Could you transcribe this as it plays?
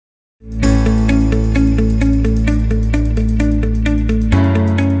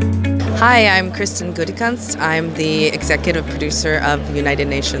Hi, I'm Kristin Gutekunst. I'm the executive producer of United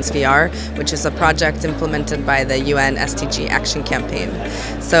Nations VR, which is a project implemented by the UN SDG Action Campaign.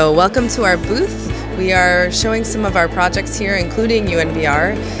 So welcome to our booth. We are showing some of our projects here, including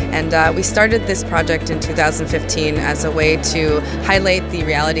UNVR, and we started this project in 2015 as a way to highlight the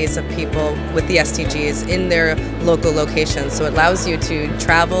realities of people with the SDGs in their local locations. So it allows you to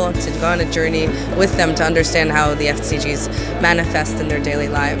travel, to go on a journey with them to understand how the SDGs manifest in their daily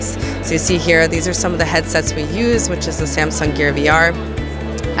lives. So you see here, these are some of the headsets we use, which is the Samsung Gear VR.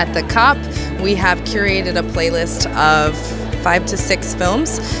 At the COP, we have curated a playlist of 5 to 6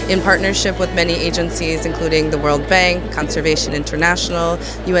 films in partnership with many agencies, including the World Bank, Conservation International,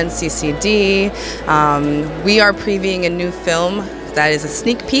 UNCCD. We are previewing a new film that is a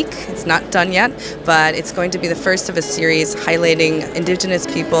sneak peek. It's not done yet, but it's going to be the first of a series highlighting Indigenous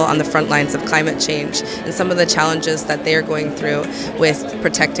people on the front lines of climate change and some of the challenges that they are going through with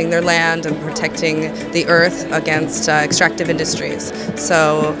protecting their land and protecting the earth against extractive industries.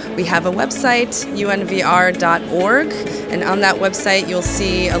 So we have a website, unvr.org, and on that website you'll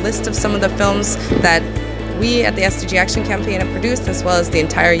see a list of some of the films that we at the SDG Action Campaign have produced, as well as the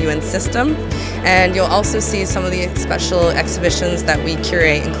entire UN system. And you'll also see some of the special exhibitions that we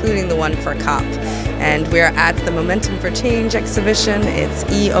curate, including the one for COP. And we're at the Momentum for Change exhibition. It's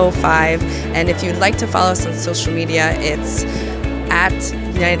E05. And if you'd like to follow us on social media, it's at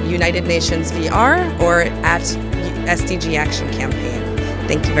United Nations VR or at SDG Action Campaign.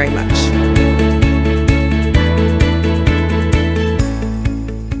 Thank you very much.